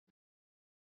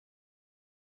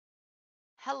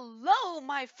Hello,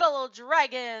 my fellow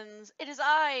dragons! It is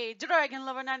I, Dragon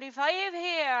Lover 95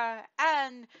 here,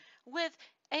 and with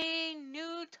a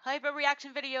new type of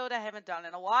reaction video that I haven't done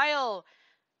in a while.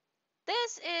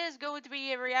 This is going to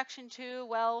be a reaction to,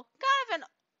 well, kind of an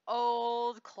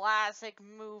old classic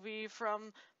movie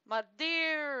from my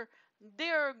dear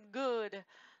good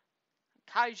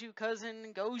kaiju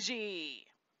cousin Goji.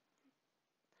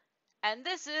 And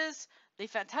this is the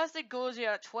Fantastic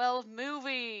Gojira12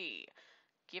 Movie.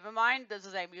 Keep in mind, this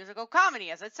is a musical comedy,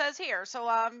 as it says here. So,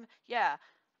 yeah.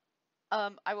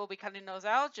 I will be cutting those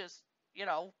out. Just,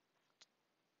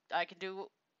 I can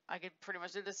pretty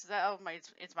much do this.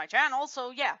 It's my channel,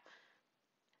 so yeah.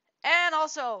 And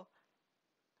also,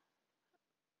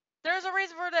 there's a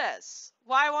reason for this.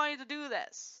 Why I wanted to do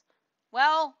this.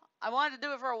 Well, I wanted to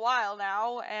do it for a while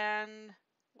now, and,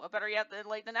 well, better yet than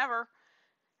late than ever.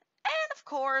 And, of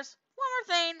course, one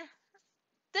more thing.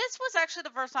 This was actually the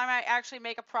first time I actually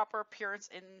make a proper appearance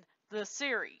in the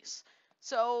series.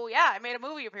 So, yeah, I made a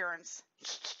movie appearance.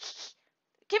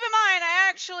 Keep in mind, I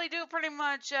actually do pretty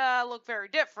much look very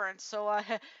different. So,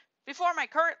 before my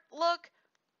current look,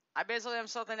 I basically am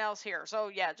something else here. So,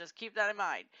 yeah, just keep that in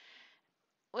mind.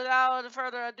 Without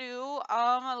further ado,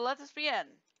 let us begin.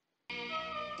 The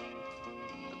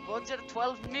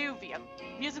Gojira12 Movie, a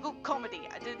musical comedy.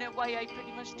 I don't know why I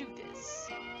pretty much do this.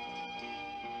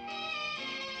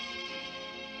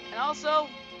 And also,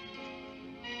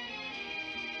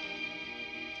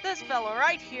 this fella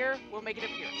right here will make an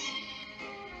appearance.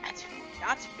 That will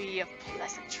not be a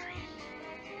pleasantry.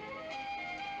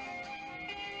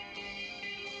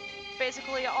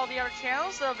 Basically, all the other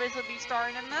channels, they'll basically be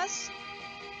starring in this.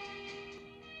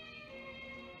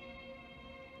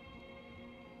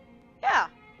 Yeah,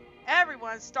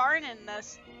 everyone's starring in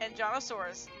this, and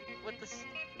Jonosaurus with this.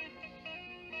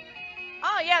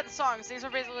 Oh yeah, the songs. These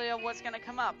are basically what's gonna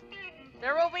come up.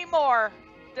 There will be more.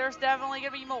 There's definitely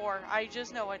gonna be more. I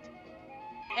just know it.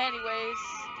 Anyways,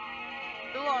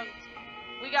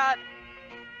 we got,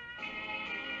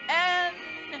 and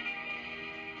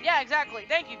yeah, exactly.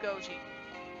 Thank you, Goji.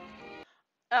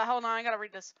 Hold on, I gotta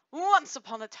read this. Once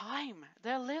upon a time,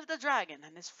 there lived a dragon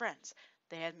and his friends.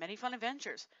 They had many fun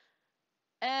adventures.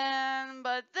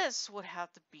 But this would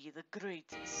have to be the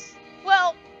greatest.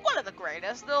 Well, one of the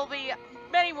greatest. There'll be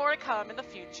many more to come in the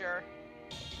future.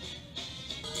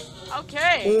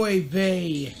 Okay. Oy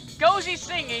vey. Goji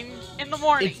singing in the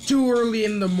morning. It's too early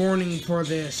in the morning for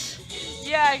this.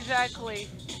 Yeah, exactly.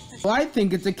 Well, I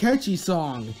think it's a catchy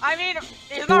song. I mean,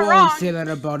 it's Don't not wrong. always say that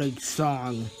about a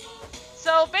song.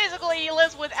 So basically, he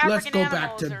lives with African animals.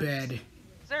 Let's go back to bed.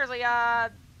 Seriously,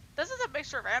 this is a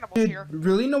mixture of animals here. Did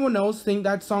really no one else think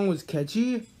that song was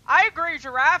catchy? I agree,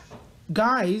 Giraffe.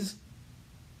 Guys,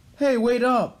 hey, wait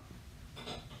up.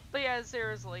 But yeah,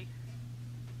 seriously.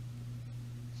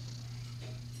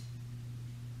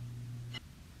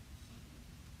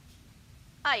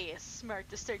 Smart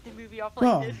to start the movie off like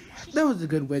Well, this. that was a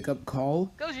good wake-up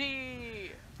call.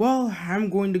 Goji! Well, I'm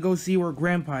going to go see where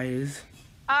Grandpa is.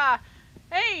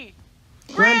 Hey!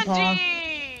 Grandpa!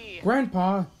 Granji!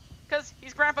 Grandpa! Because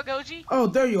he's Grandpa Goji? Oh,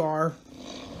 there you are.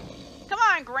 Come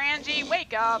on, Granji,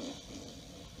 wake up!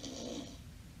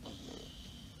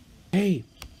 Hey,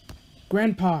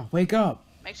 Grandpa, wake up.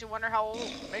 Makes you wonder how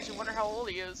old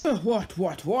he is. What?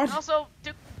 And also,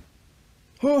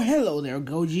 Oh, hello there,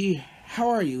 Goji. How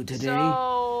are you today?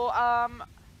 So,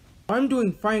 I'm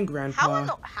doing fine,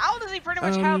 Grandpa. how does he pretty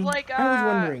much have, like, I was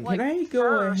wondering, like, can I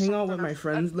go hang out with my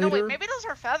friends later? No, wait, maybe those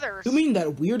are feathers. You mean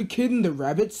that weird kid in the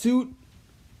rabbit suit?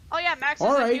 Oh yeah, Max is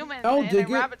Alright, a human I'll in dig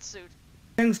a it. rabbit suit.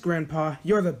 Thanks, Grandpa.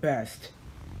 You're the best.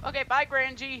 Okay, bye,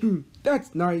 Granji.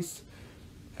 That's nice.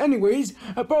 Anyways,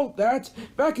 about that,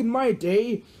 back in my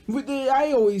day,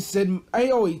 I always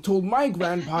told my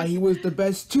grandpa he was the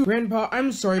best too. Grandpa,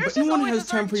 I'm sorry, There's but no one always has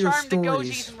time for your charm to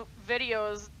stories. Goji's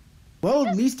videos. Well,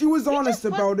 at least he was honest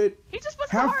about it. He just puts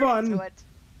Have fun. Into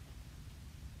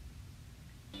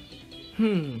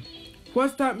it.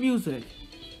 What's that music?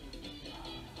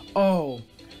 Oh,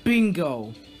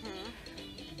 bingo.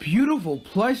 Beautiful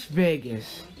plush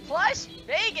Vegas. Plush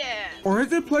Vegas. Or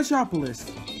is it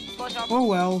Plushopolis? Plushopolis. Oh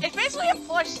well. It's basically a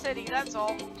plush city, that's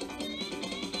all.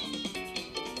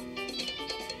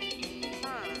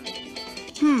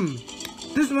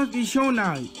 This must be show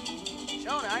night.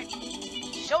 Show night?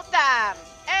 Showtime!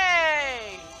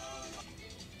 Hey!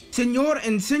 Senor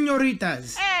and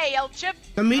senoritas. Hey, El Chip!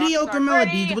 The Mediocre Rockstar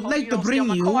Melodies Freddy, would hope like to don't bring steal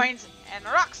my you coins, and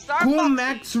Rockstar Cool Foxy.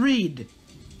 Max Reed.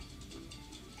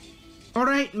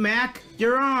 Alright, Mac,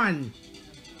 you're on.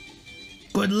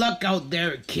 Good luck out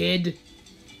there, kid.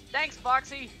 Thanks,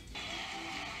 Foxy.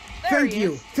 There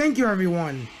Thank you,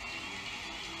 everyone.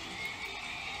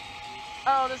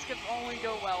 Oh, this could only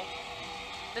go well.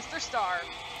 Mr. Star.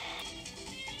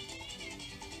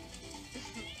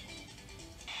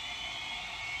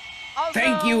 Also,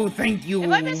 Thank you, if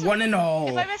I miss one and all.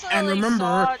 if I miss And really remember,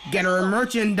 saw get our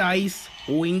merchandise.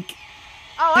 Wink.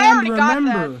 Oh, I And already got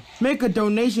remember, that. make a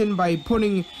donation by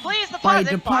Please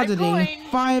depositing 5 coins.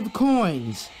 5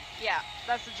 coins. Yeah,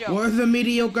 that's the joke. Worth the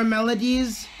mediocre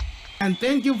melodies. And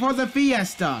thank you for the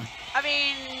fiesta. I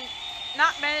mean,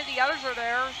 not many of the others are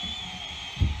there.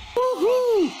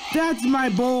 Woohoo! That's my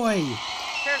boy.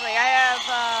 Seriously,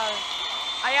 I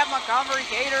have Montgomery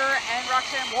Gator and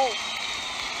Roxanne Wolf.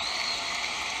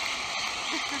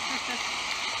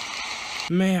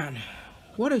 Man,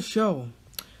 what a show.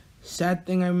 Sad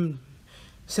thing I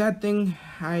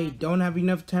don't have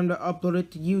enough time to upload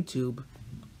it to YouTube.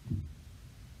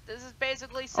 This is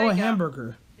basically Sega. Oh, a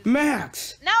hamburger.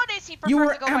 Max! Nowadays he prefers You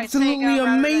were to go by absolutely Sega rather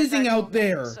than amazing actual out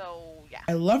there. games, so, yeah.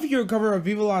 I love your cover of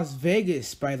Viva Las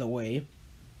Vegas, by the way.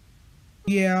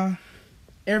 Yeah,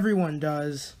 everyone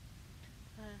does.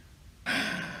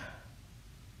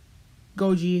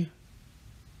 Goji,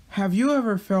 have you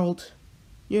ever felt,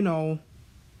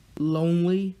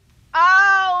 lonely?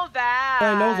 Oh, that!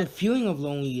 I know the feeling of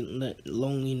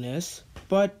loneliness,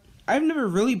 but I've never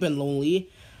really been lonely.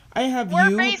 I have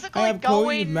We're you, basically I have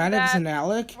Chloe, going Maddox, that- and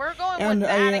Alec, We're going and with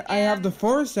that I have again. the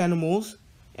forest animals,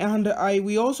 and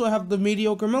we also have the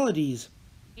mediocre melodies.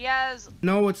 Yes.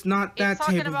 No, it's not that It's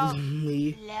talking type of about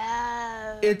lonely.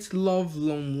 love. It's love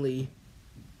lonely.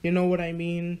 You know what I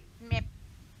mean? Meh.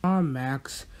 Ah,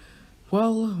 Max.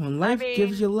 Well, when life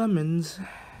gives you lemons,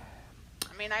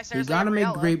 I mean, I you seriously gotta make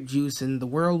Gabriella. grape juice, and the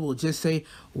world will just say,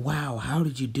 "Wow, how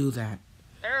did you do that?"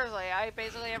 Seriously, I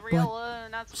basically have Riola,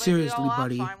 and that's basically seriously, all I'm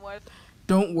buddy. fine with.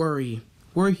 Don't worry,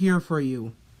 we're here for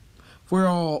you. We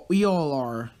all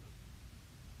are.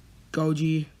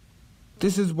 Goji,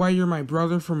 this is why you're my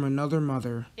brother from another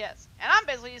mother. Yes, and I'm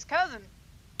basically his cousin.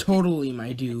 Totally,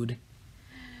 my dude.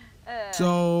 That's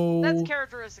So,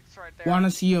 characteristics right there. wanna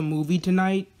see a movie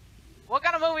tonight? What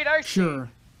kind of movie do I see? Sure.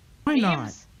 Why not?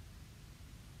 Memes?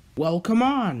 Well, come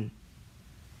on.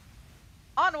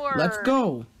 Onward. Let's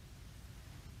go.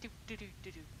 Do, do, do,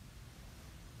 do, do.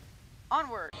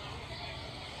 Onward.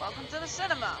 Welcome to the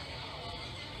cinema.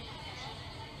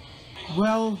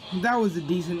 Well, that was a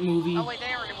decent movie. Oh wait,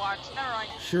 they already watched. Never mind.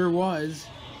 Sure was.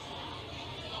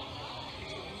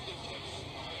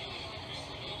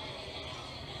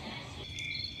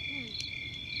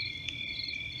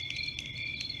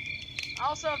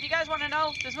 Also, if you guys want to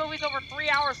know, this movie's over 3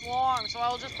 hours long, so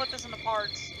I'll just put this into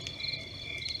parts.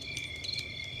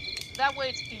 That way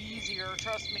it's easier,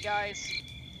 trust me, guys.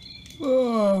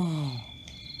 Oh.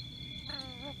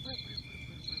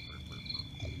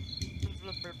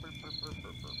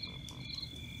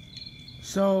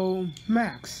 So,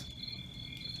 Max,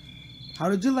 how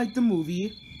did you like the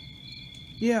movie?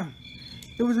 Yeah,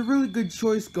 it was a really good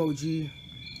choice, Goji.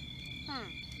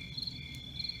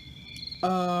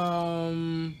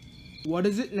 What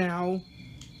is it now?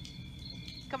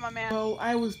 Come on, man. Well,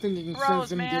 I was thinking Bros,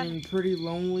 since I'm man. getting pretty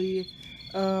lonely,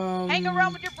 Hang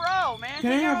around with your bro, man.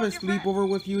 can I Hang have around a with your friend. sleepover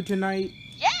with you tonight?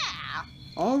 Yeah!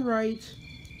 Alright.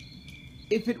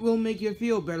 If it will make you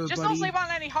feel better, Just buddy. don't sleep on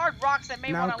any hard rocks that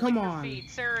may Now, want to come lick your on. feet.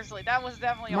 Seriously, that was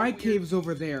definitely a My weird... cave's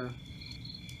over there.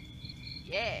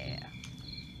 Yeah.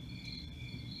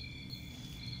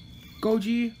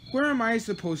 Goji, where am I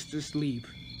supposed to sleep?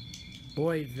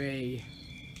 Boy, vey.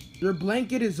 Your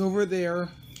blanket is over there.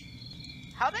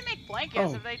 How they make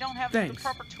blankets Oh, if they don't have thanks. the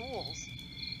proper tools?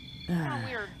 Kind of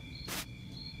weird.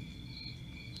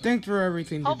 Thanks for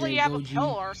everything Hopefully today, you have Goji. a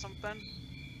pillow or something.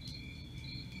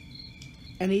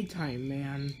 Anytime,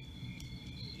 man.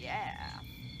 Yeah.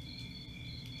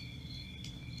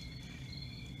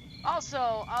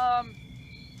 Also,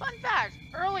 fun fact.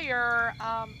 Earlier,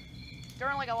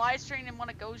 during like a live stream in one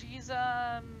of Goji's,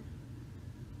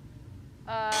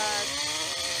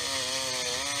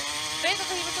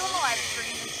 basically he was doing a live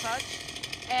stream and such,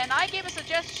 and I gave a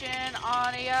suggestion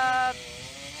on an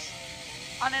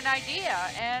idea,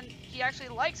 and he actually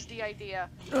likes the idea.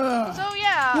 Ugh, So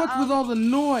yeah, what's with all the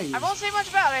noise? I won't say much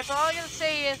about it, but all I'm gonna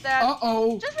say is that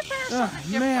Uh-oh. just repair something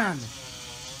different. Man.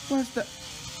 What's the...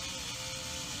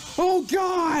 Oh,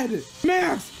 God!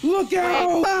 Max, look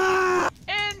out! Ah!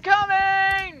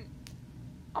 Incoming!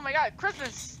 Oh my god,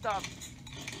 Christmas stuff.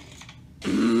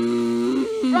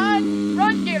 Run!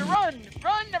 Run, Gator, run!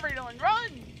 Run, everyone,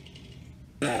 run!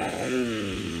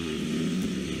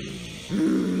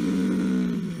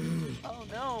 Oh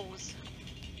no.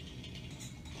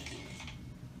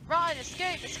 Run,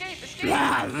 escape, escape, escape!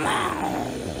 Run,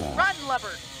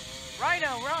 leopard! Rhino,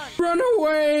 run! Run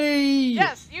away!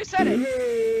 Yes, you said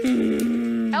it!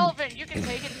 elephant. You can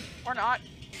take it or not.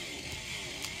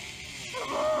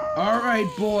 Alright,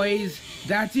 boys.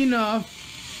 That's enough.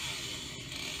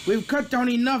 We've cut down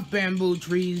enough bamboo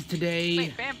trees today.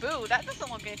 Wait, bamboo? That doesn't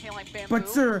look anything like bamboo. But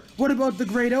sir, what about the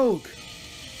great oak?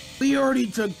 We already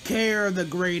took care of the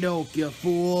great oak, you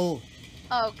fool.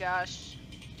 Oh gosh.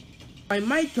 By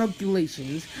my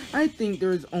calculations, I think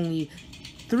there's only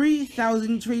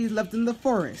 3,000 trees left in the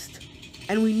forest.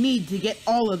 And we need to get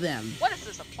all of them. What is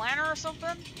this, a planter or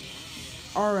something?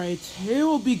 Alright, it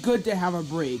will be good to have a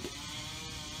break.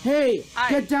 Hey,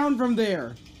 get down from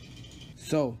there.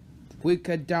 So, we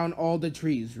cut down all the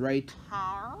trees, right?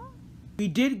 Huh? We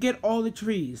did get all the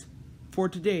trees for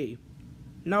today.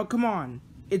 Now come on,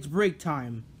 it's break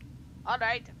time.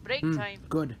 Alright, break time.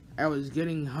 Good, I was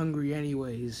getting hungry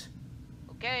anyways.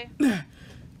 Okay.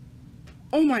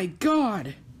 Oh my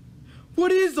god!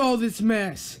 What is all this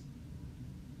mess?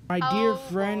 My dear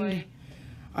friend, boy.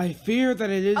 I fear that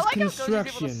it is I like construction. how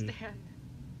Goji's able to stand.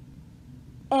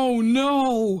 Oh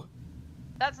no!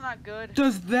 That's not good.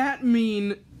 Does that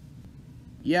mean...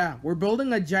 Yeah, we're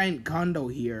building a giant condo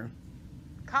here.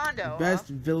 Condo, Best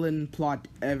villain plot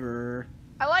ever.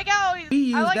 I like how We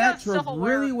use I like how that it's trope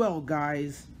self-aware. really well,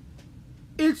 guys.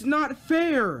 It's not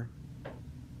fair!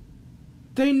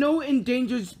 They know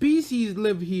endangered species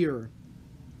live here.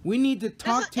 We need to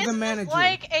talk to the manager. Isn't this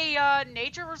like a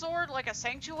nature resort, like a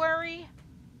sanctuary?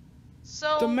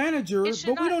 So the manager,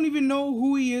 but we don't even know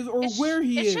who he is or where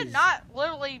he is. It should not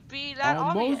literally be that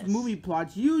obvious. Most movie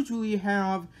plots usually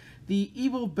have the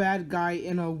evil bad guy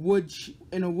in a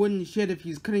wooden shed if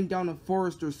he's cutting down a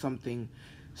forest or something.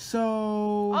 So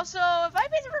also, if I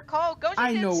may recall,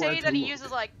 Goji did say that he look.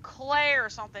 uses like clay or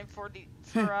something for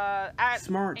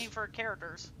Smart. for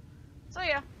characters. So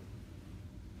yeah.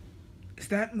 Is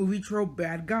that movie trope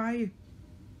bad guy?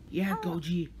 Yeah,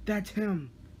 Goji, that's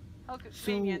him. How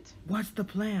convenient. So, what's the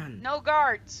plan? No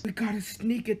guards. We got a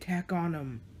sneak attack on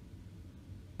him.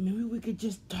 Maybe we could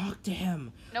just talk to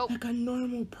him. Nope. Like a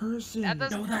normal person. That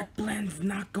doesn't No, that plan's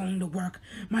not going to work.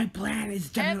 My plan is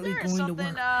definitely And there's going to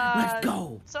work. Let's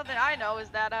go. Something I know is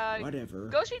that Whatever.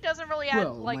 Goji doesn't really have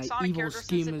Well, like my Sonic evil characters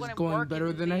scheme since it is wouldn't going work better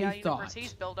in than the, I universe thought.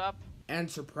 he's built up. And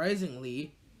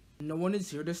surprisingly, no one is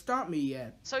here to stop me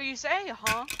yet. So you say,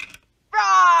 huh?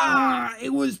 Rah! It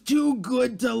was too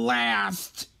good to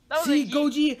last. See,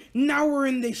 Goji, now we're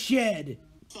in the shed.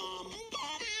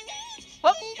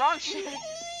 Whoop, wrong shit.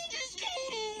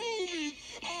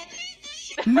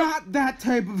 Not that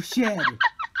type of shed.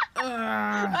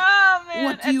 Oh man!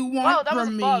 What do you want that was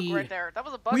from a bug me? right there. That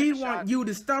was a bug. We in the want shot. you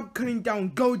to stop cutting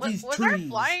down Goji's was trees. there a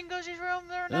fly in Goji's room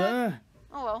there or not?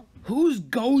 Oh well. Who's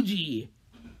Goji?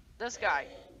 This guy.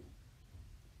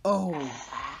 Oh.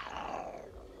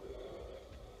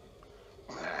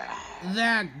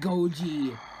 That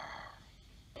Goji.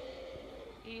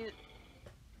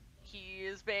 He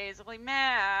is basically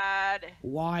mad.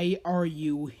 Why are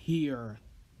you here?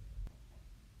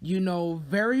 You know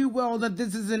very well that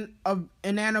this isn't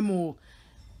an animal.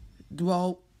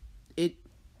 Well,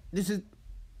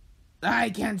 I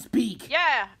can't speak.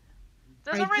 Yeah.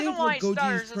 There's a reason why he Goji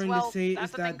stutters is as trying well. to say That's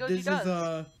is the thing that Goji this does. is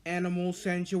a animal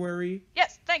sanctuary.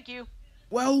 Yes, thank you.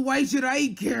 Well, why should I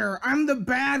care? I'm the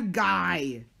bad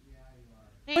guy.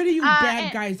 Why do you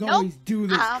bad guys always do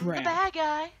this crap? I'm the bad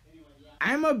guy.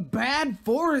 I'm a bad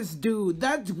forest dude.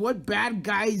 That's what bad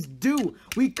guys do.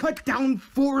 We cut down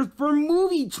forest for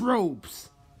movie tropes.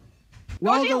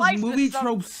 Well, those movie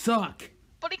tropes suck.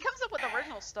 But he comes up with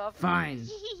original stuff. Fine.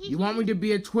 You want me to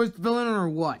be a twist villain or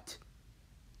what?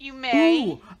 You may.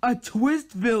 Ooh, a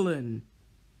twist villain.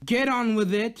 Get on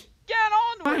with it. Get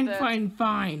on with it.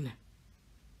 Fine.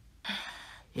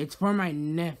 It's for my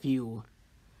nephew.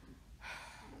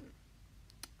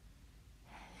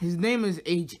 His name is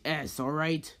HS,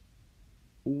 alright?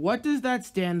 What does that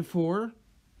stand for?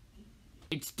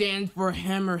 It stands for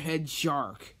Hammerhead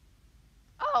Shark.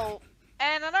 Oh,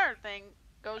 and another thing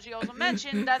Goji also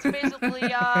mentioned, that's basically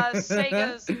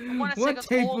Sega's one of What Sega's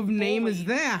type old of name bullies. is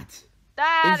that?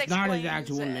 That It's not his explains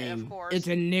actual it, name. of course. It's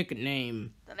a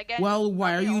nickname. Then again, Well,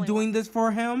 why not are the you only doing one. this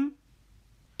for him?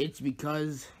 It's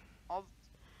because Of-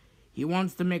 he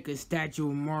wants to make a statue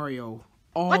of Mario.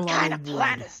 All What kind out of wood.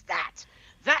 plan is that?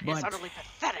 That is But utterly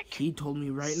pathetic. He told me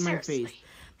right in Seriously. my face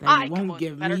that I he come won't with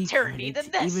give better me tyranny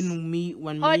credit, than this. even me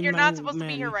when But me you're and not my supposed to be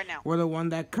men here right now. were the one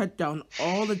that cut down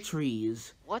all the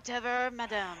trees. Whatever,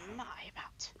 madame, I am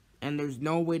out. And there's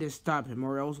no way to stop him,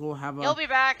 or else we'll have a He'll be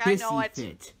back, I know hissy it.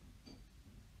 fit.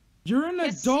 You're an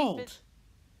Hissy adult. fit.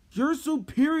 You're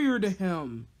superior to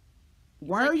him.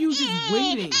 Why are you just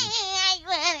waiting?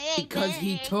 Because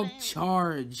he took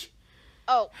charge.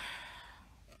 Oh.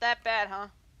 That bad, huh?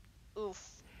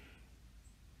 Oof.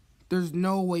 There's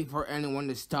no way for anyone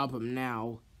to stop him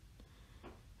now.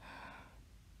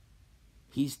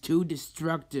 He's too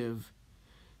destructive.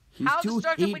 He's too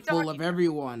hateful of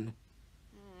everyone.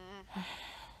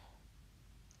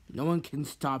 No one can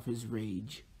stop his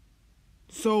rage.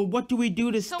 So what do we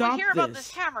do to stop this? So we hear about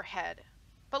this hammerhead,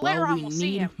 but later on we'll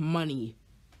see him. We need money,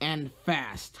 and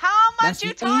fast. How much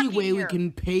That's the only way we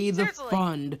can pay the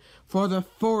fund for the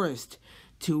forest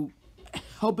to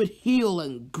help it heal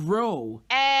and grow.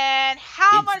 And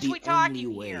how much we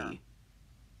talking here?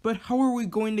 But how are we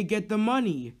going to get the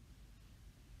money?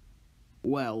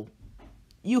 Well,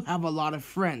 you have a lot of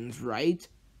friends, right?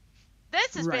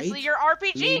 This is basically your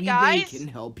RPG, guys. Maybe they can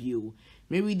help you.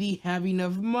 Maybe they have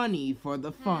enough money for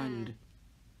the fund.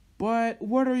 But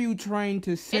what are you trying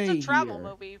to say here? It's a travel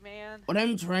movie, man. What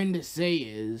I'm trying to say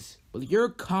is, with your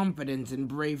confidence and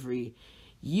bravery,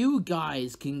 you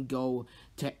guys can go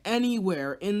to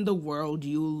anywhere in the world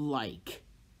you like.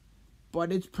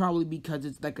 But it's probably because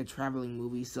it's like a traveling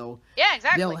movie, so yeah,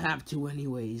 exactly. They'll have to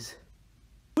anyways.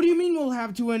 What do you mean we'll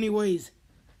have to anyways?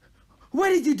 Why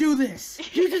did you do this?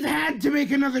 You just had to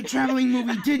make another traveling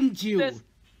movie, didn't you? Hey,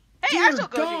 Dear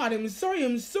God, I'm sorry.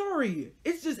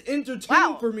 It's just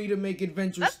entertaining for me to make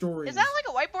adventure stories. Is that like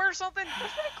a whiteboard or something?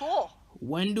 That's pretty cool.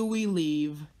 When do we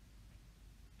leave?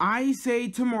 I say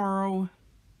tomorrow.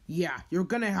 Yeah, you're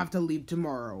gonna have to leave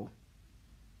tomorrow.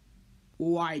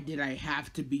 Why did I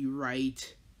have to be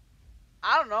right?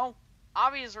 I don't know.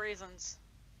 Obvious reasons.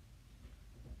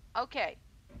 Okay.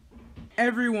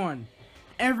 Everyone,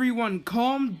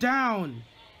 calm down.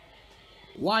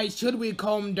 Why should we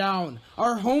calm down?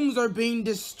 Our homes are being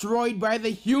destroyed by the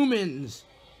humans.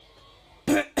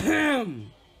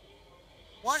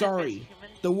 Sorry,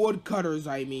 the woodcutters,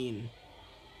 I mean.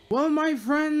 Well, my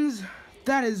friends,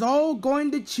 that is all going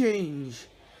to change.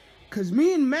 'Cause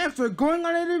me and Max are going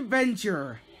on an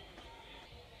adventure.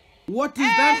 What does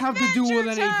that have to do with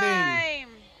anything?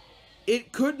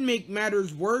 It could make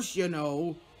matters worse, you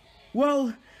know.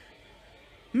 Well,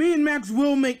 me and Max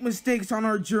will make mistakes on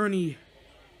our journey.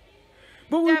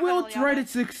 But we will try to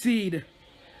succeed.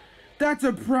 That's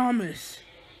a promise.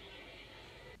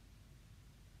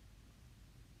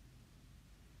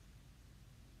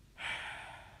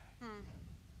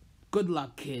 Good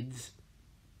luck, kids.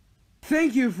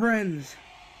 Thank you, friends.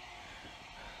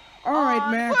 Alright,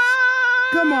 Max.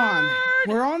 Come on.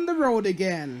 We're on the road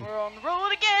again. We're on the road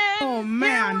again. Oh,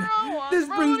 man. This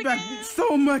brings back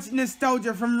so much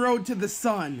nostalgia from Road to the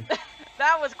Sun.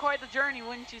 That was quite the journey,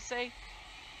 wouldn't you say?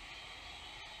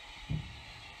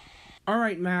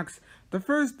 Alright, Max. The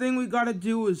first thing we gotta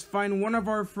do is find one of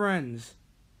our friends.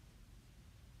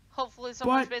 Hopefully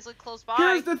someone's basically close by.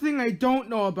 Here's the thing I don't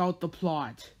know about the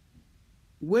plot.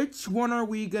 Which one are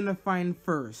we gonna find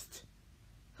first?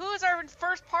 Who is our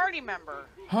first party member?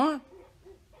 Huh?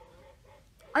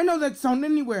 I know that sound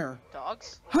anywhere.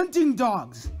 Dogs? Hunting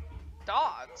dogs.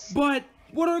 Dogs? But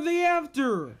what are they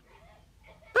after?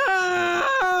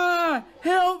 Ah!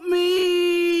 Help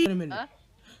me! Wait a minute. Huh?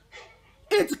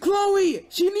 It's Chloe!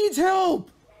 She needs help!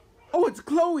 Oh, it's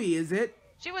Chloe, is it?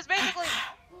 She was basically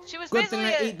Good thing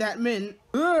I ate that mint.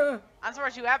 I'm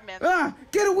surprised you have mint.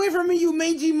 Get away from me, you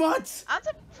mangy mutts! I'm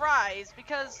surprised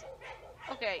because,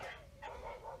 okay,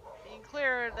 you can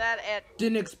clear that at...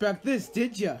 Didn't expect this,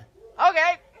 did ya?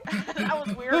 Okay, that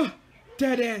was weird.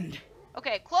 Dead end.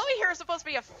 Okay, Chloe here is supposed to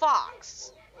be a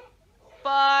fox,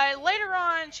 but later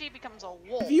on she becomes a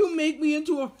wolf. If you make me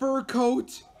into a fur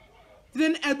coat,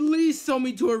 then at least sell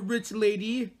me to a rich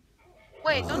lady.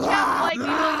 Wait, don't you have, like, the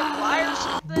ability to fly or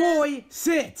something? Boy,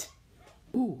 sit!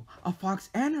 Ooh, a fox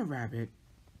and a rabbit.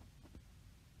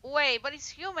 Wait, but he's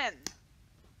human.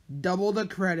 Double the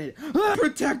credit.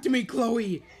 Protect me,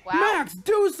 Chloe! Wow. Max,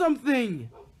 do something!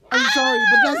 I'm sorry,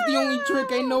 but that's the only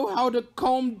trick I know how to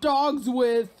calm dogs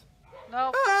with.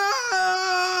 No.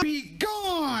 Be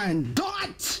gone!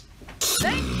 Dot!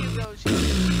 Thank you,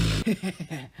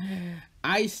 Goji.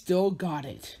 I still got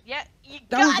it. Yeah, you got it!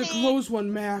 That was a close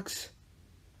one, Max.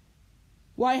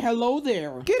 Why, hello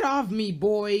there. Get off me,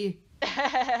 boy.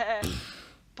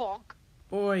 Bonk.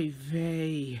 Oy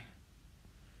vey.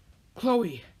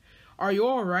 Chloe, are you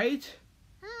alright?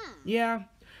 Yeah,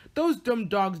 those dumb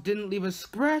dogs didn't leave a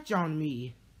scratch on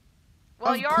me.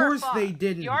 Well, of course they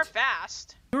didn't. You're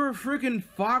fast. You're a freaking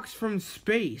fox from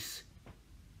space.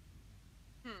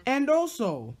 And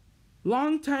also,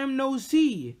 long time no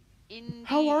see. Indeed.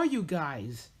 How are you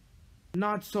guys?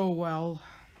 Not so well.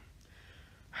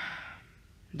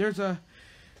 There's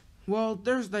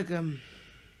like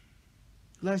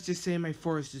let's just say my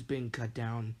forest is being cut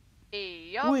down.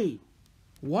 Yep. Wait,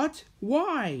 what?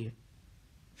 Why?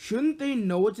 Shouldn't they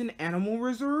know it's an animal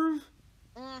reserve?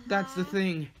 That's the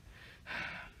thing.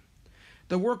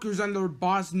 The workers and their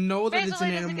boss know that it's an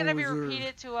Basically, this is animal gonna be reserve.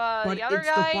 repeated to But the other it's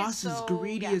guys. the boss's So,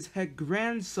 greedy yeah. as heck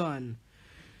grandson.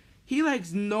 He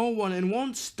likes no one and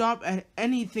won't stop at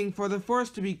anything for the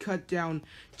forest to be cut down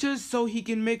just so he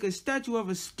can make a statue of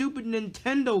a stupid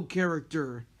Nintendo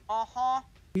character. Uh-huh.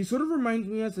 He sort of reminds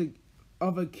me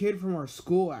of a kid from our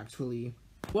school, actually.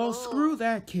 Well, screw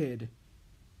that kid.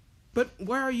 But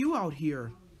why are you out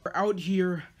here? We're out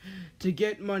here to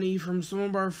get money from some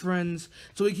of our friends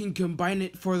so we can combine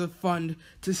it for the fund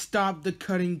to stop the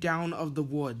cutting down of the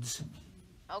woods.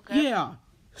 Okay. Yeah,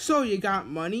 so you got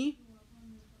money?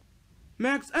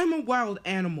 Max, I'm a wild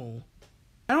animal.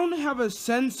 I don't have a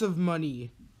sense of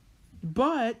money.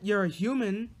 But you're a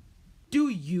human. Do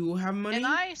you have money? And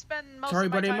I spend most Sorry,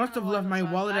 of my but I time must in have the left my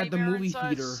woods, wallet at the nightmare movie and such,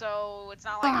 theater. So it's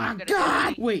not like I'm Ah, good God!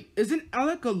 at it. Wait, isn't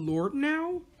Alec a lord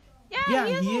now? Yeah,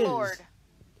 he is a lord.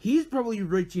 He's probably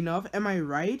rich enough, am I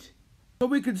right? So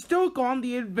we could still go on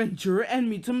the adventure and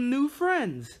meet some new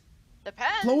friends.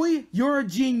 Depends. Chloe, you're a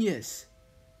genius.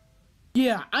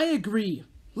 Yeah, I agree.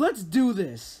 Let's do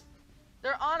this.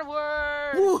 They're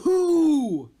onward.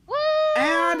 Woohoo! Woo!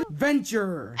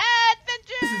 Adventure!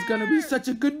 Adventure! This is gonna be such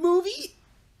a good movie!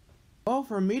 Well,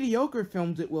 for mediocre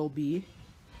films it will be.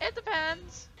 It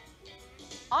depends.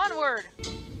 Onward.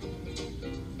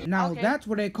 Now Okay. that's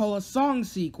what I call a song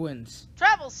sequence.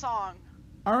 Travel song.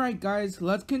 Alright guys,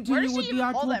 let's continue does with she the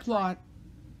even pull actual that from? plot.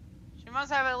 She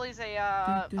must have at least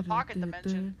a pocket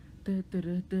dimension. What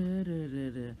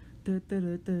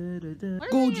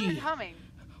is Goji, she even humming?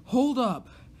 hold up.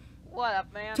 What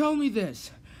up, man? Tell me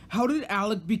this. How did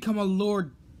Alec become a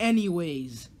lord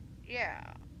anyways?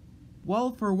 Yeah.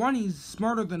 Well, for one, he's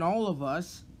smarter than all of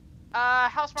us.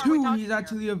 How smart are we Two, talking he's here?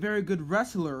 actually a very good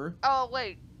wrestler. Oh,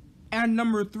 wait. And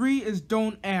number 3 is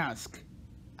don't ask.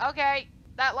 Okay.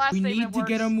 That last We statement need to works.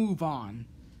 get a move on.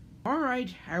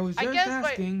 Alright, I was I just guess,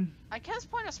 asking. I guess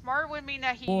point of smart would mean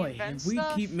that he Boy, invents if we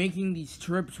stuff. keep making these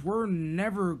trips, we're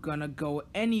never gonna go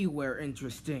anywhere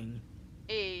interesting.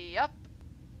 Yep.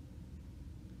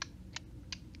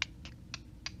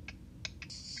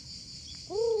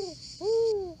 Ooh,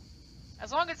 ooh.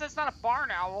 As long as it's not a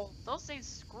barn owl, those things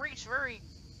screech very...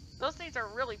 Those things are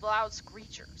really loud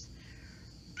screechers.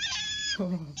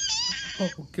 Oh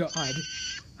God.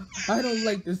 I don't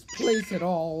like this place at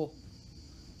all.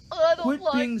 I don't Quit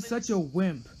like being this. such a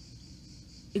wimp.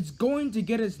 It's going to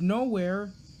get us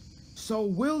nowhere. So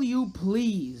will you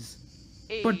please?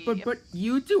 But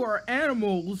you two are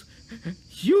animals.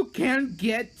 You can't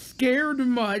get scared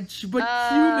much, but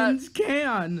humans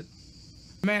can.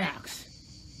 Max,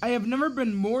 I have never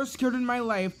been more scared in my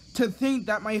life to think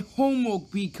that my home will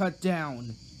be cut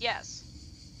down. Yes.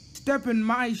 Step in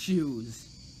my shoes.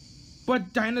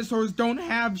 But dinosaurs don't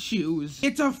have shoes.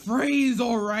 It's a phrase,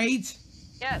 alright?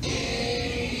 Yes.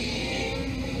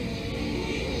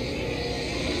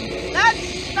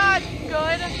 That's not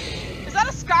good. Is that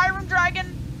a Skyrim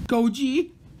dragon?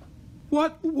 Goji,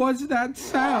 what was that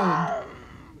sound?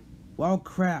 Well,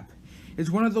 crap. It's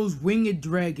one of those winged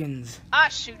dragons. Ah,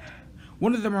 shoot.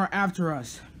 One of them are after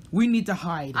us. We need to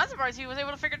hide. I'm surprised he was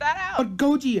able to figure that out. But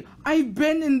Goji, I've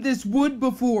been in this wood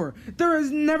before. There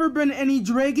has never been any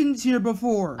dragons here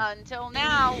before. Until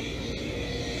now.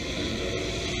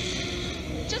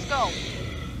 Just go.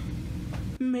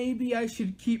 Maybe I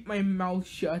should keep my mouth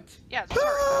shut. Yeah,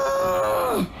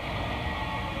 sorry.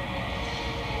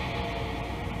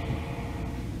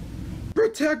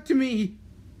 Protect me!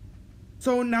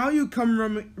 So now you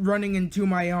come running into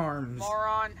my arms.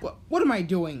 Moron. What am I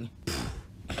doing?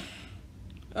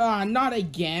 Not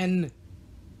again.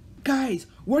 Guys,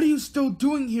 what are you still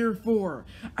doing here for?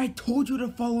 I told you to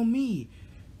follow me.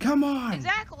 Come on.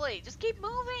 Exactly. Just keep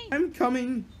moving. I'm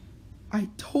coming. I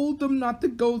told them not to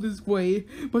go this way,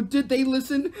 but did they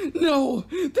listen? No,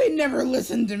 they never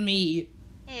listened to me.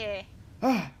 Eh.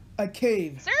 A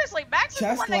cave. Seriously, Max is the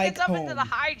Just one that like gets up into home. the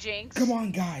hijinks. Come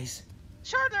on, guys.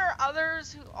 Sure, there are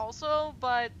others who also,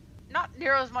 but not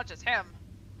near as much as him.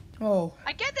 Oh,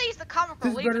 I get that he's the comic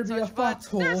This relief better and be a such, but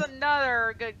foxhole. there's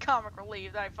another good comic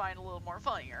relief that I find a little more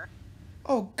funnier.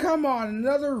 oh, come on,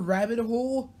 another rabbit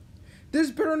hole? This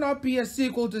better not be a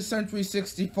sequel to Century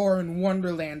 64 in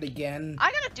Wonderland again.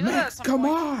 I gotta do that at Max, some come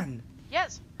point. on.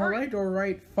 Yes. hurry.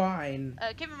 Alright, fine.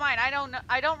 Keep in mind,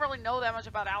 I don't really know that much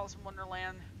about Alice in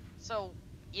Wonderland, so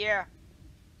yeah.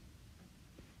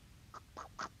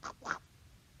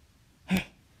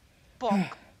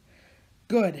 Bonk.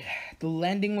 Good. The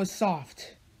landing was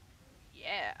soft.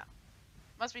 Yeah.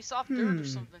 Must be soft dirt or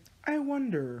something. I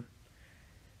wonder.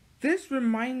 This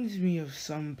reminds me of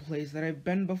some place that I've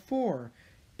been before,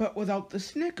 but without the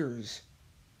Snickers.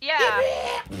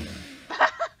 Yeah.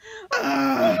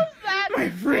 Ah, was that? my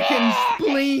freaking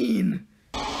spleen!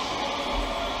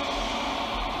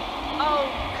 Oh,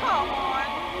 come on.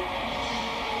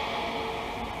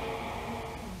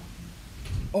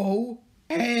 Oh,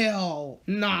 hell.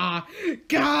 Nah.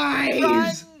 Guys!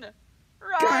 Run!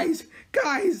 Run!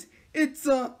 Guys, it's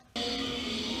a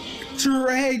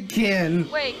dragon.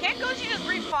 Wait, can't Goji just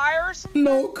breathe fire or something?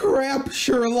 No crap,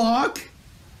 Sherlock.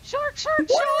 Shark!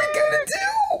 What are we gonna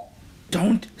do?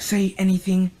 Don't say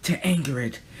anything to anger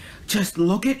it. Just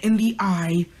look it in the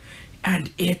eye,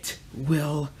 and it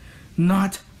will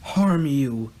not harm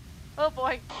you. Oh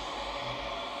boy.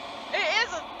 It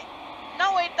is a...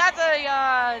 No, wait, that's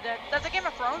a Game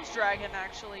of Thrones dragon,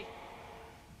 actually.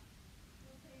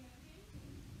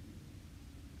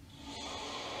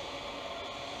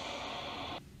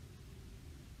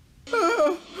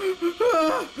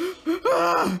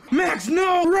 Max,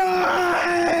 no!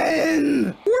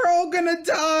 Run! We're all gonna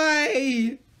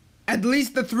die! At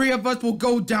least the three of us will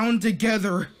go down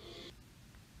together.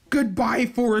 Goodbye,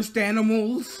 forest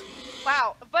animals.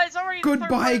 Wow, but it's already...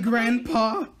 Goodbye,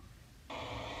 Grandpa.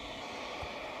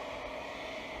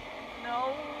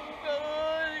 No,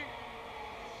 good.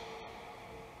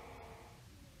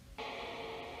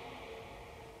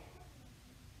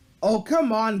 Oh,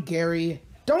 come on, Gary.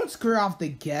 Don't screw off the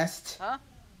guest. Huh?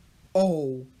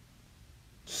 Oh.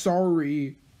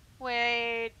 Sorry.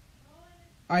 Wait.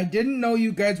 I didn't know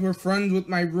you guys were friends with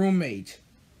my roommate.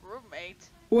 Roommate?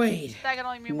 Wait. That can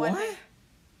only mean one thing. What?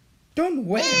 Don't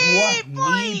wait. What,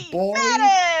 me, boy?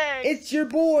 Maddox! It's your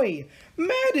boy,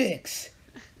 Maddox.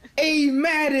 Hey,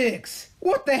 Maddox.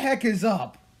 What the heck is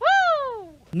up? Woo!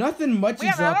 Nothing much We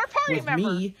is have up another party with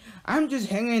member. me. I'm just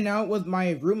hanging out with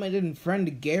my roommate and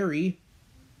friend Gary.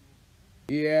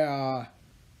 Yeah.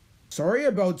 Sorry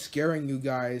about scaring you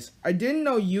guys. I didn't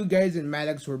know you guys and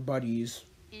Maddox were buddies.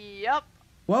 Yep.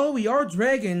 Well, we are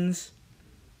dragons.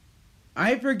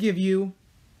 I forgive you.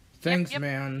 Thanks, yep.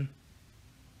 man.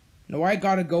 Now I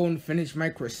gotta go and finish my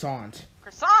croissant.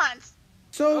 Croissants?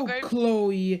 So, Okay.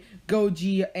 Chloe,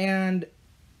 Goji, and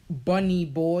Bunny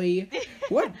Boy,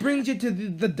 what brings you to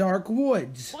the dark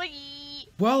woods? Wee.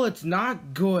 Well, it's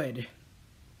not good.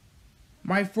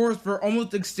 My forest for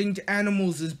almost extinct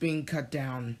animals is being cut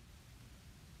down.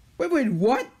 Wait,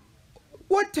 what?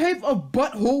 What type of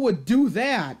butthole would do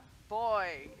that?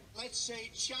 Boy. Let's say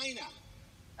China.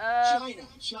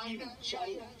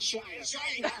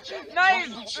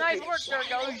 Nice work there,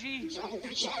 Goji.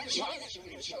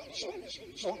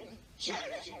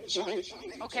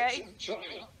 Okay.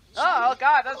 Oh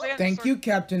God, that's the answer. Thank you,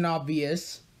 Captain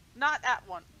Obvious. Not that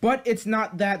one. But it's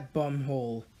not that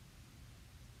bumhole.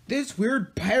 This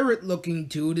weird pirate-looking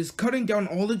dude is cutting down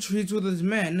all the trees with his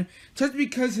men just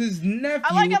because his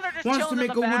nephew like how they're just wants to chilling in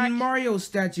make the a wooden back. Mario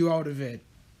statue out of it.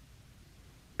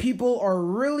 People are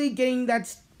really getting that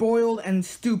spoiled and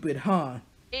stupid, huh?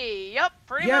 Yep,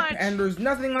 pretty Yep, much. and there's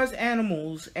nothing less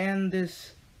animals, and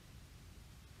this,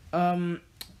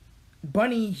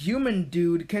 bunny human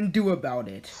dude can do about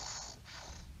it.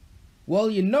 Well,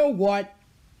 you know what?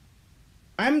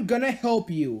 I'm gonna help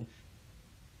you.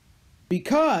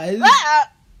 Because,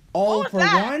 all What was for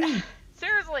that? one,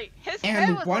 Seriously, his head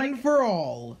and was one like... for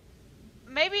all.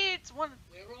 Maybe it's one...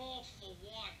 We're all for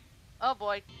one. Oh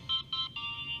boy.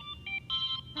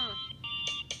 Huh.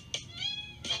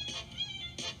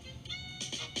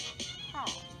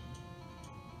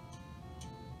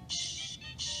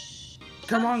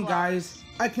 Come on, guys.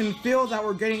 I can feel that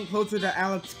we're getting closer to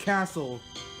Alex's castle.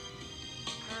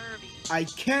 Kirby. I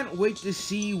can't wait to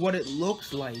see what it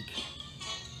looks like.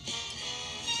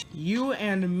 You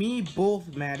and me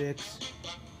both, Maddox.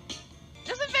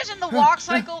 Just envision the walk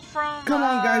cycle from, Come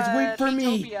on, guys, wait for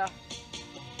me. Zootopia.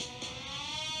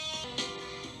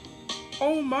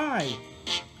 Oh my!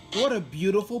 What a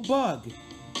beautiful bug.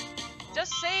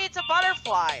 Just say it's a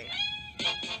butterfly.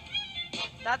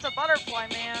 That's a butterfly,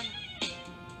 man.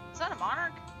 Is that a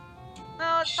monarch?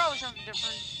 No, it's probably something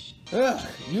different. Ugh,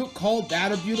 you call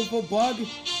that a beautiful bug?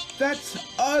 That's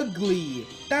ugly.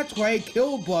 That's why I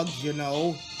kill bugs, you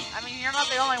know. I mean, you're not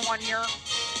the only one here.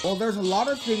 Well, there's a lot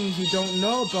of things you don't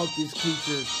know about these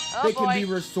creatures. Oh, They boy. can be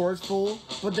resourceful,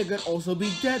 but they could also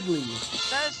be deadly.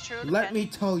 That is true. Let me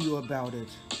tell you about it.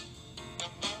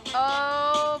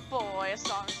 Oh boy, a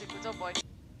song sequence. Oh boy.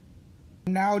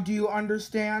 Now do you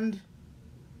understand?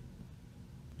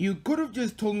 You could have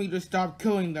just told me to stop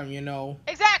killing them, you know.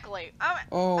 Exactly.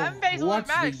 Oh, I'm basically what's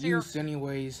the Maddox here. use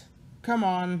anyways? Come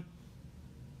on.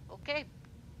 Okay.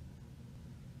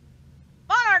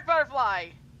 Monarch butterfly.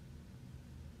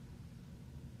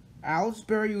 I'll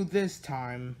spare you this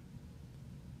time.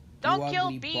 Don't you kill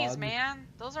ugly bees, bug. man.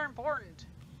 Those are important.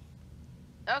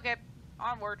 Okay,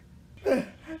 onward.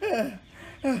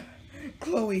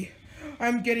 Chloe,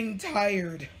 I'm getting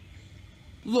tired.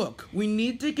 Look, we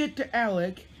need to get to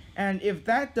Alec, and if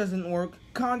that doesn't work,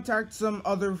 contact some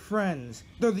other friends.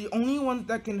 They're the only ones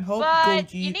that can help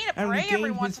But you Goji need to and pray regain every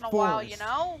his once in a force. while, you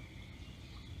know?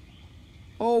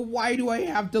 Oh, why do I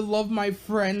have to love my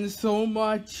friends so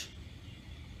much?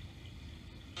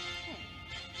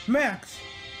 Max!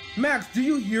 Max, do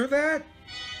you hear that?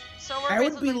 So we're I would be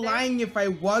basically there. lying if I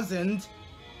wasn't.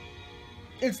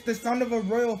 It's the sound of a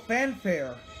royal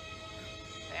fanfare.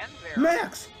 Fanfare.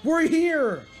 Max, we're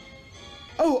here!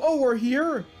 Oh, we're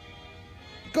here?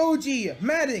 Goji,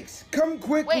 Maddox, come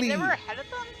quickly! Wait, they were ahead of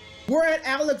them? We're at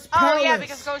Alec's palace! Oh yeah,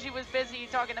 because Goji was busy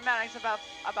talking to Maddox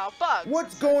about bugs.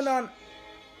 What's going on?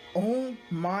 Oh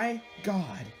my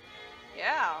god.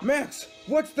 Yeah. Max,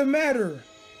 what's the matter?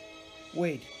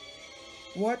 Wait,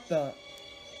 what the...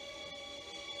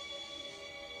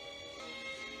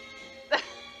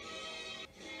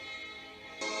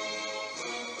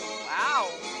 Wow.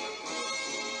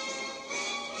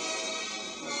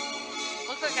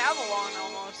 Looks like Avalon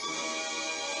almost.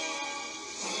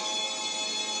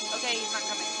 Okay, he's not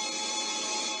coming.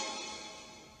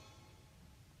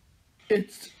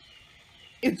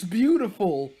 It's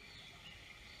beautiful.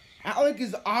 Alec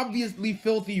is obviously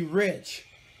filthy rich.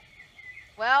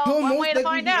 Well, He'll one most way to likely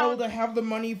find be able out. to have the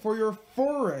money for your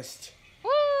forest.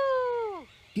 Woo!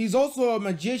 He's also a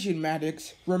magician,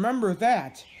 Maddox. Remember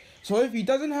that. So if he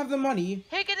doesn't have the money,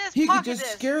 Hey, get this he could pocket just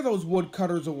disc. scare those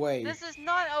woodcutters away. This is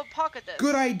not a pocket disc.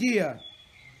 Good idea.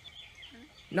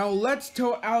 Now let's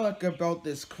tell Alec about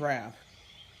this crap.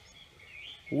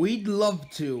 We'd love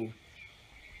to.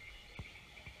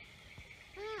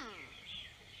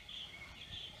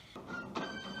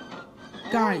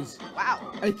 Guys,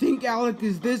 Wow. I think Alec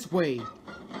is this way.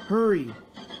 Hurry.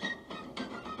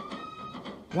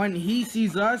 When he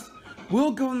sees us,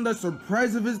 we'll give him the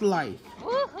surprise of his life.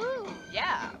 Woohoo!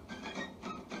 Yeah.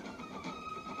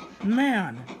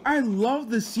 Man, I love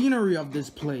the scenery of this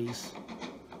place.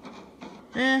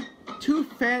 Too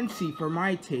fancy for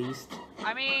my taste.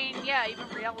 I mean, yeah, even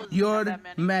Riel was Your that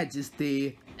many.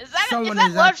 Majesty, is someone that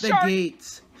is Love at the Shark?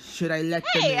 gates. Should I let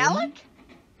them Hey, in? Alec.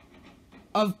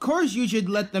 Of course you should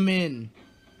let them in.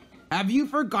 Have you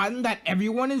forgotten that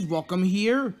everyone is welcome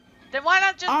here? Then why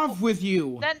not just Off with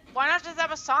you. Then why not just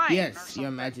have a sign? or Yes, something?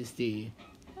 Your Majesty.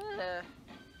 Ugh.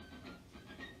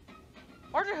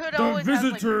 Order Hood The always has,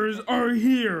 like- visitors are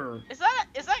here. Is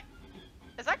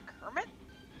that Kermit?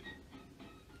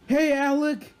 Hey,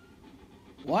 Alec.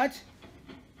 What?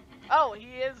 Oh, he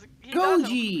is. He does have-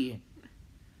 Goji!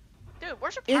 Dude,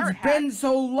 where's your pirate It's hat? been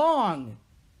so long.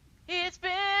 It's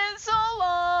been so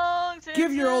long since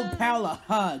Give your old pal a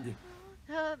hug.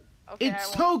 Okay,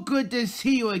 It's so good to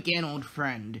see you again, old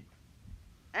friend.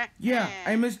 Yeah,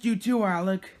 I missed you too,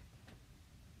 Alec.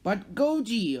 But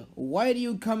Goji, why do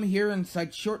you come here in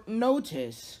such short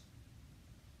notice?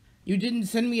 You didn't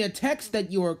send me a text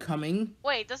that you were coming.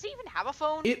 Wait, does he even have a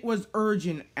phone? It was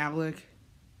urgent, Alec.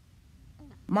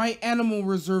 My animal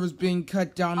reserve is being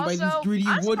cut down by these greedy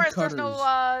I'm surprised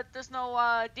woodcutters. there's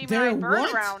no demon There eyed bird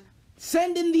what? around.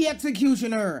 Send in the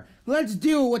executioner. Let's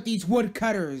deal with these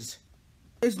woodcutters.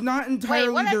 It's not Wait,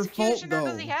 entirely what their fault, executioner though.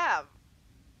 does he have?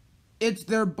 It's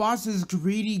their boss's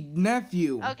greedy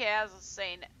nephew. Okay, as I was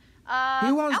saying,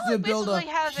 He wants to Alec build a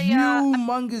basically has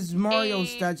humongous Mario a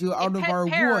statue out of pet our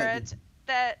parrot wood.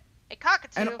 That a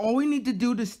cockatoo And all we need to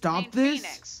do to stop named this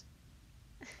Phoenix.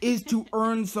 is to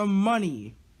earn some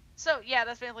money. So yeah,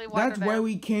 that's basically why That's they're why there.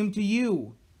 we came to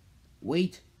you.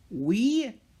 Wait,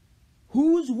 we?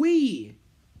 Who's we?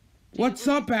 What's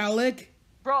up, Alec?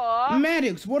 Bruh,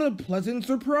 Maddox, what a pleasant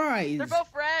surprise. they're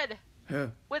both red. Huh,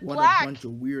 with what black. a bunch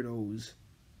of weirdos.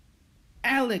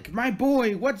 Alec, my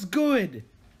boy, what's good?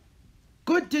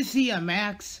 Good to see ya,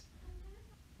 Max.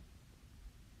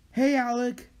 Hey,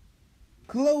 Alec.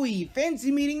 Chloe,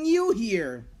 fancy meeting you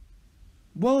here.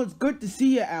 Well, it's good to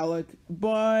see you, Alec,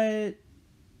 but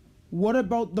what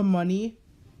about the money?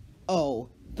 Oh,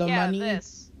 the yeah, money?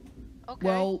 this. Okay.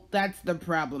 Well, that's the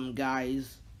problem,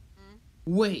 guys.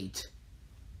 Wait.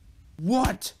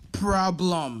 What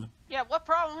problem? yeah, what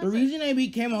problem The is it? reason I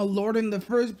became a lord in the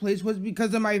first place was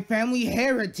because of my family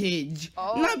heritage.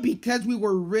 Oh. Not because we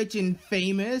were rich and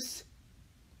famous.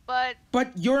 But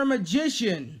But you're a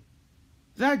magician.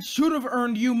 That should have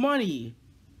earned you money.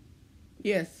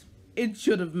 Yes, it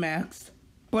should have, Max.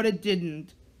 But it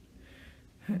didn't.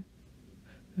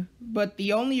 But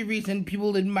the only reason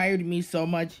people admired me so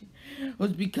much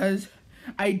was because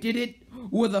I did it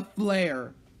with a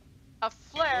flair. a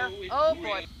flare. Oh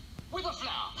boy. With a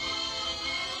flower.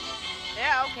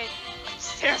 Yeah, okay.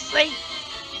 Seriously?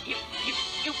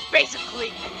 You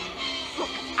basically.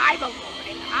 I'm a lord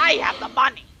and I have the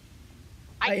money.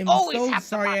 I am always so have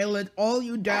sorry the money. I let all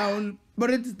you down, but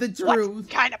it's the What truth.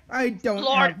 kind of I don't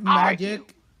lord have are you?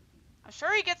 magic. I'm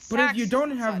sure he gets But if you taxes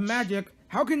don't and have such. magic,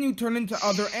 how can you turn into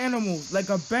other animals, like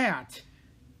a bat?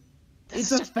 This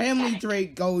It's is a just family pathetic.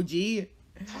 trait, Goji.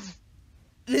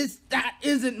 That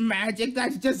isn't magic,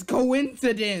 that's just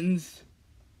coincidence.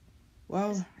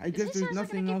 Well, I Is guess he there's seriously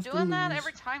nothing gonna else keep to doing that lose.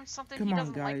 every time something Come he on,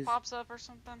 doesn't like guys. pops up or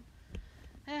something?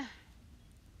 Eh.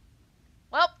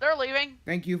 Well, they're leaving.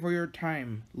 Thank you for your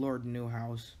time, Lord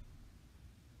Newhouse.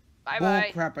 Bye Bull bye.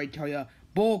 crap, I tell ya.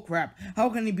 Bull crap. How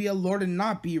can he be a lord and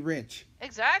not be rich?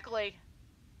 Exactly.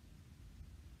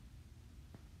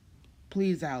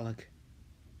 Please, Alec.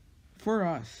 For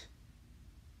us.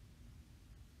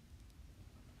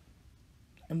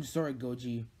 I'm sorry,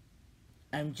 Goji.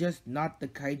 I'm just not the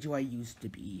kaiju I used to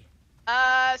be.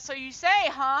 So you say,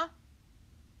 huh?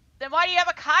 Then why do you have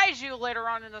a kaiju later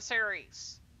on in the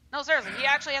series? No, seriously, he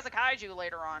actually has a kaiju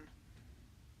later on.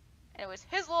 And it was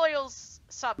his loyal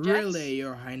subjects. Really,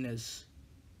 Your Highness.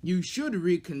 You should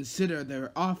reconsider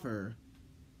their offer.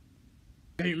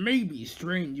 They may be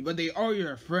strange, but they are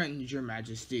your friends, Your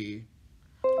Majesty.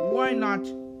 Why not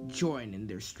join in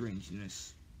their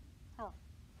strangeness?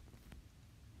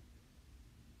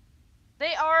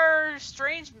 They are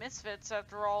strange misfits,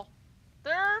 after all.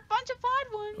 They're a bunch of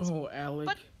odd ones. Oh, Alec.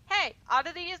 But hey,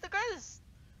 oddity is the greatest.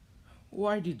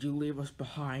 Why did you leave us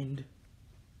behind?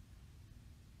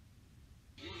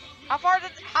 How far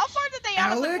did they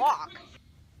honestly Alec? walk?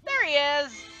 There he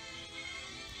is.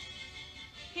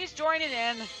 He's joining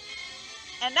in.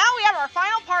 And now we have our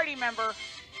final party member.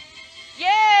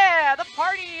 Yeah, the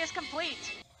party is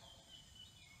complete.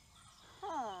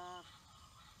 Huh.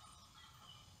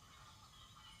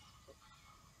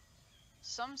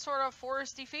 Some sort of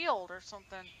foresty field or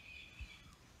something.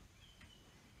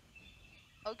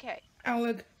 Okay.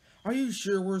 Alec, are you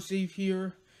sure we're safe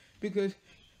here? Because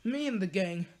me and the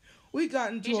gang, we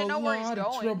got into a lot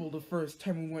of trouble the first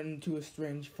time we went into a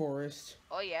strange forest.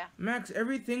 Oh yeah. Max,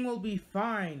 everything will be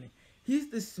fine. He's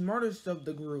the smartest of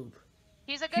the group.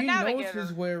 He's a good navigator. He knows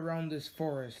his way around this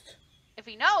forest. If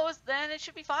he knows, then it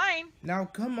should be fine. Now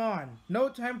come on, no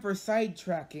time for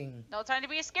sidetracking. No time to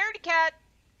be a scaredy cat.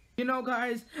 You know,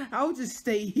 guys, I'll just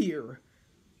stay here.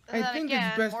 I think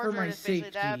it's best for my safety.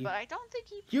 That, but I don't think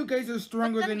he... You guys are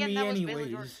stronger than me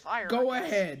anyways. Fire, Go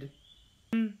ahead.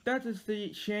 That's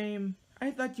a shame.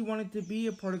 I thought you wanted to be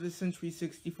a part of the Century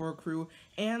 64 crew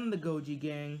and the Goji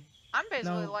gang. I'm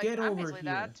basically now, get over here.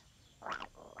 that.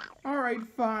 Alright,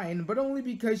 fine, but only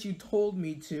because you told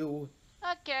me to.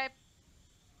 Okay.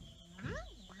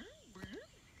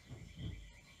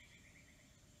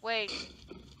 Wait.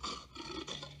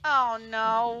 Oh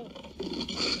no.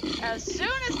 As soon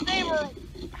as they were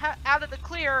out of the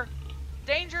clear,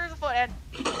 danger is afoot, and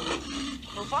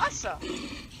Mufasa.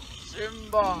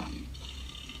 Simba.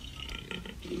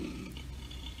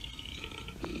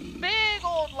 Big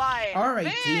old lion.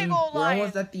 Alright, team, we're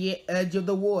almost at the edge of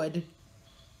the wood.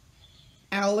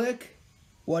 Alec?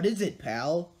 What is it,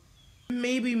 pal?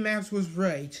 Maybe Max was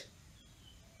right.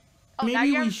 Oh,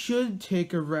 maybe we should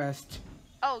take a rest.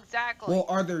 Oh, exactly. Well,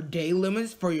 are there day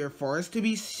limits for your forest to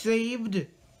be saved?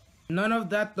 None of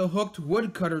that the hooked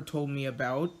woodcutter told me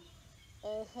about.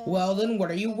 Well, then what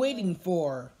are you waiting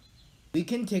for? We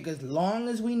can take as long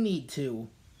as we need to.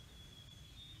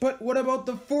 But what about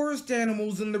the forest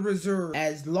animals in the reserve?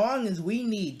 As long as we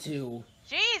need to.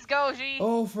 Jeez, Goji.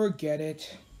 Oh, forget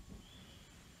it.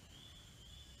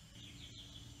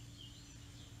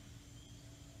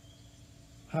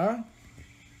 Huh?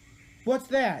 What's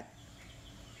that?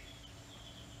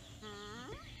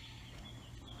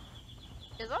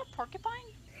 Is that a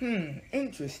porcupine?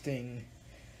 Interesting.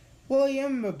 Well, I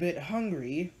am a bit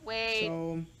hungry. Wait.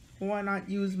 So, why not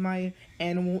use my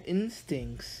animal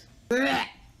instincts?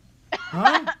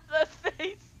 Huh? The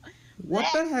face. What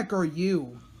the heck are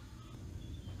you?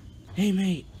 Hey,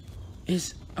 mate.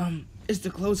 Is the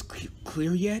clothes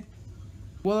clear yet?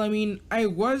 Well, I mean, I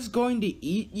was going to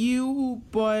eat you,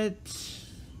 but...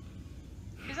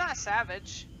 He's not a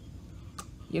savage.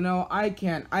 You know, I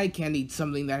can't eat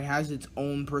something that has its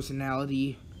own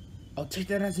personality. I'll take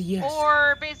that as a yes.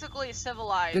 Or basically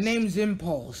civilized. The name's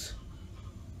Impulse.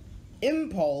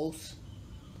 Impulse?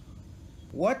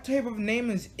 What type of name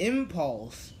is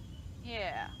Impulse?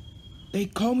 Yeah. They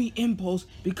call me Impulse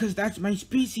because that's my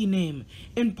species name.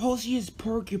 Impulsius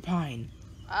porcupine.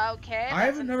 Okay.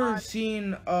 I've never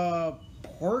seen a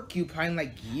porcupine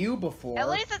like you before. At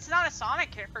least it's not a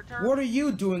Sonic character. What are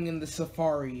you doing in the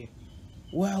safari?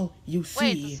 Well, you see,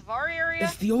 wait, the safari area?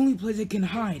 it's the only place it can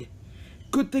hide.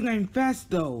 Good thing I'm fast,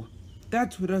 though.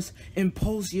 That's what us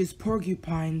impulsious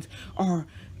porcupines are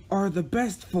the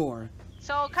best for.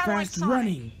 So kind of like Fast Sonic.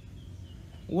 running.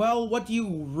 Well, what do you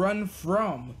run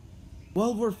from?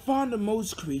 Well, we're fond of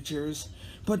most creatures,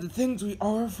 but the things we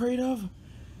are afraid of,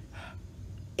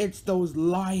 it's those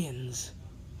lions.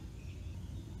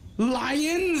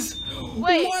 Lions?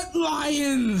 Wait. What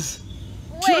lions?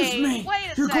 Wait, Trust me,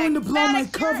 wait a you're sec. going to blow my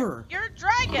Maddox, cover. You're a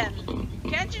dragon.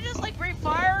 Can't you just like breathe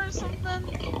fire or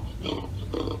something?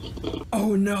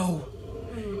 Oh no,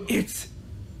 it's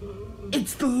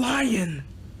the lion.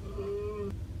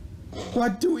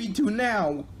 What do we do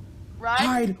now? Right?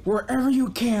 Hide wherever you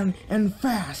can and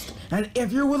fast. And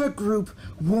if you're with a group,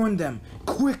 warn them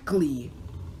quickly.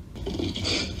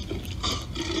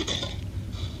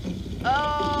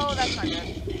 Oh, that's not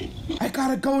good. I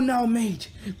gotta go now, mate.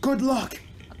 Good luck.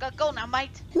 I gotta go now,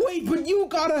 mate. Wait, but you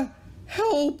gotta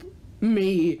help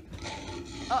me.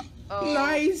 Uh-oh.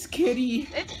 Nice kitty.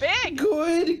 It's big.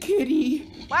 Good kitty.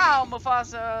 Wow,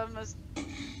 Mufasa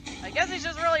I guess he's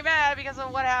just really mad because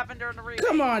of what happened during the remake.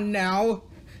 Come on now.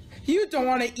 You don't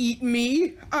want to eat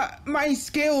me. My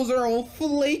scales are all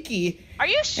flaky. Are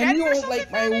you shedding And you or don't something,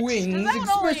 like my Maddox? 'Cause wings, that would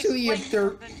always especially if explain they're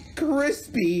something.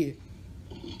 crispy.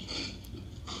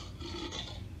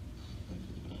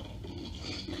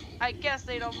 I guess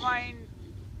they don't mind.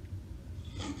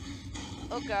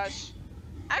 Oh gosh.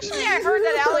 Actually, I heard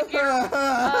that alligator meat,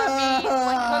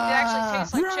 when cooked, it actually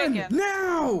tastes like Run chicken.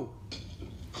 now!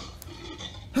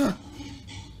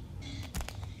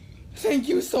 Thank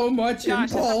you so much, Gosh,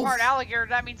 since I'm Impulse. part alligator,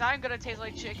 that means I'm gonna taste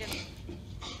like chicken.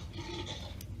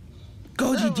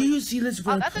 Goji, do you see this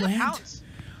Oh, red that's in a plant? pounce.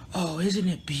 Oh, isn't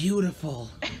it beautiful?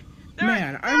 They're-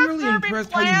 Man, they're I'm really observing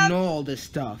impressed how you plants. know all this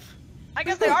stuff. I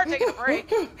guess they are taking a break.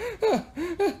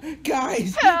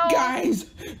 Guys, Help. guys,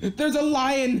 there's a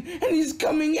lion and he's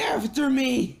coming after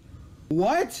me.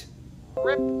 What?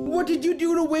 Rip, What did you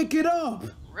do to wake it up?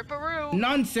 ripperoo.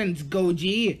 Nonsense,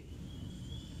 Goji.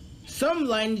 Some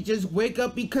lions just wake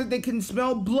up because they can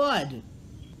smell blood.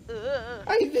 Ugh.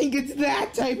 I think it's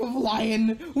that type of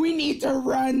lion. We need to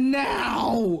run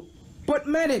now. But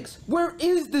Medics, where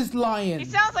is this lion? It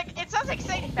sounds like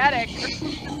Saint Medic.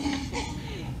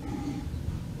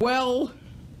 Well,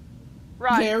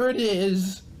 Right. there it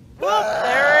is. Whoop,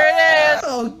 there it is.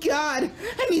 Oh God,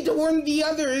 I need to warn the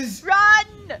others.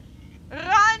 Run!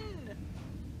 Run!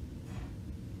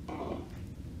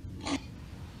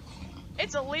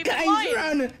 It's a leaping Guys, lion.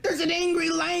 run! There's an angry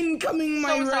lion coming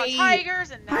my So it's way. now tigers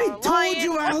and now I a told lion.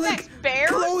 you, What's Alec. next, bears?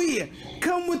 Chloe,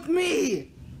 come with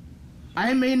me.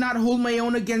 I may not hold my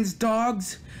own against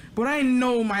dogs, but I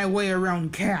know my way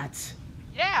around cats.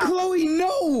 Yeah. Chloe,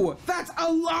 no! That's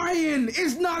a lion!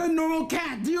 It's not a normal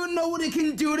cat! Do you know what it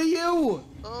can do to you?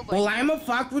 Oh, boy. Well, I'm a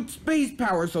fox with space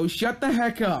power, so shut the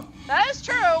heck up. That is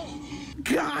true,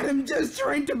 God, I'm just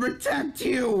trying to protect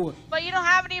you! but you don't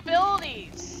have any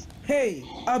abilities. Hey,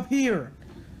 up here.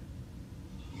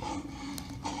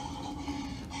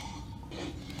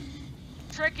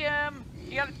 Trick him.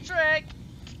 You got a trick.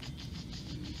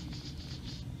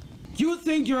 You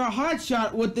think you're a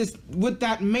hotshot with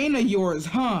that mane of yours,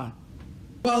 huh?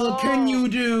 Well, can you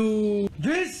do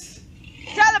this?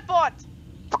 Teleport.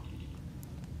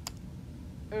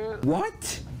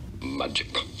 What?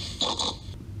 Magic.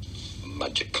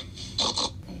 Magic.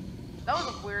 That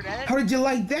was a weird edit. How did you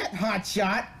like that,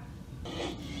 hotshot?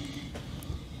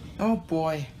 Oh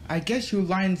boy, I guess you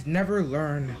lions never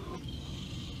learn.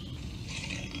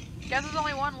 Guess there's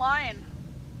only one lion.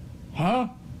 Huh?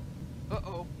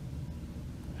 Uh-oh.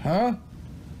 Huh?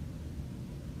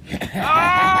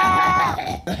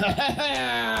 Ah!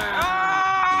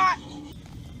 Ah!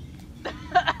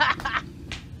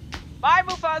 Bye,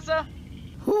 Mufasa.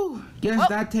 Whew, guess Well-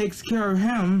 that takes care of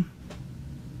him.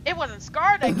 It wasn't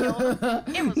Scar that killed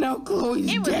him. It was Now Chloe's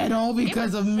it was- dead all it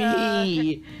because of was,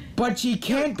 me. But she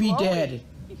can't be Chloe. dead.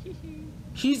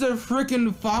 She's a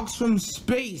frickin' fox from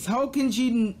space. How can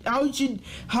she be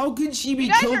You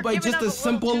guys killed are by giving just up a a little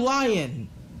simple too lion?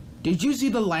 Did you see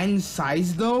the lion's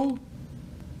size though?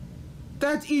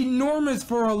 That's enormous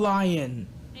for a lion.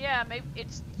 Yeah, maybe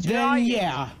it's Then giant.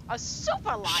 yeah, A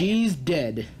super lion. she's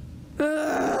dead.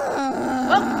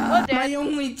 well, dead. My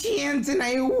only chance and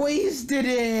I wasted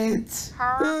it.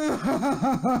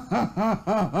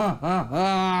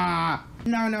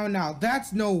 No,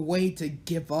 that's no way to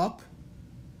give up.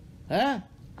 Huh?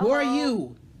 Who are Hello?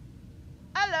 you?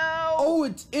 Hello. Oh,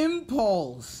 it's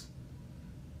Impulse.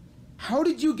 How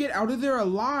did you get out of there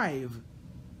alive?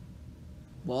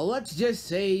 Well, let's just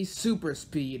say super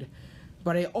speed.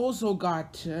 But I also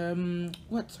got,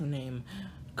 what's her name?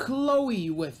 Chloe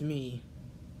with me.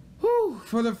 Whew,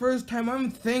 for the first time,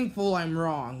 I'm thankful I'm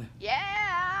wrong.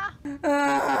 Yeah.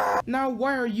 Now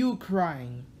why are you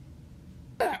crying?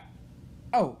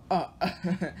 I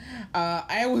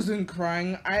wasn't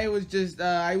crying. I was just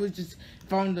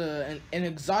found an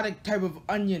exotic type of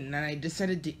onion and I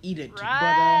decided to eat it.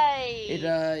 Right.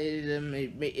 But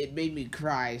it made me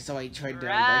cry, so I tried to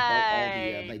wipe out all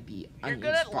the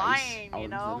onion spice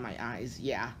out of my eyes.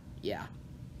 Yeah.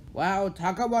 Wow,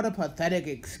 talk about a pathetic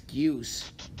excuse.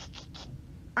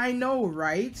 I know,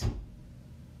 right?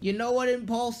 You know what,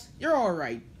 Impulse? You're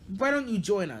alright. Why don't you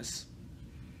join us?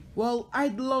 Well,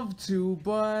 I'd love to,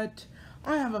 but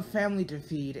I have a family to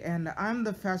feed, and I'm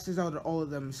the fastest out of all of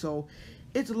them, so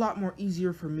it's a lot more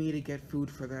easier for me to get food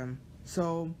for them.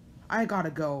 So, I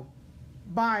gotta go.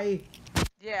 Bye.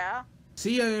 Yeah.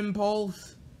 See ya,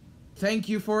 Impulse. Thank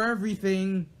you for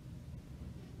everything.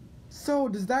 So,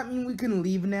 does that mean we can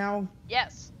leave now?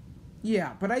 Yes.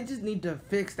 Yeah, but I just need to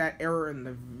fix that error in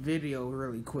the video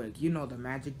really quick. You know, the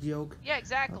magic joke? Yeah,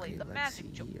 exactly. Okay, the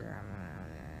magic joke.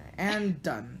 And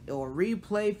done. It will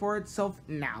replay for itself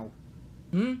now.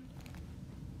 Yeah.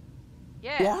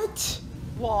 What?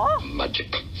 What?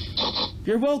 Magic.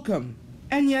 You're welcome.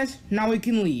 And yes, now we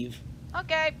can leave.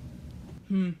 Okay.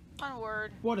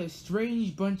 Onward. What a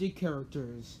strange bunch of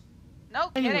characters. No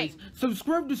kidding. Anyways,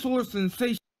 subscribe to Solar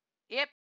Sensation. Yep.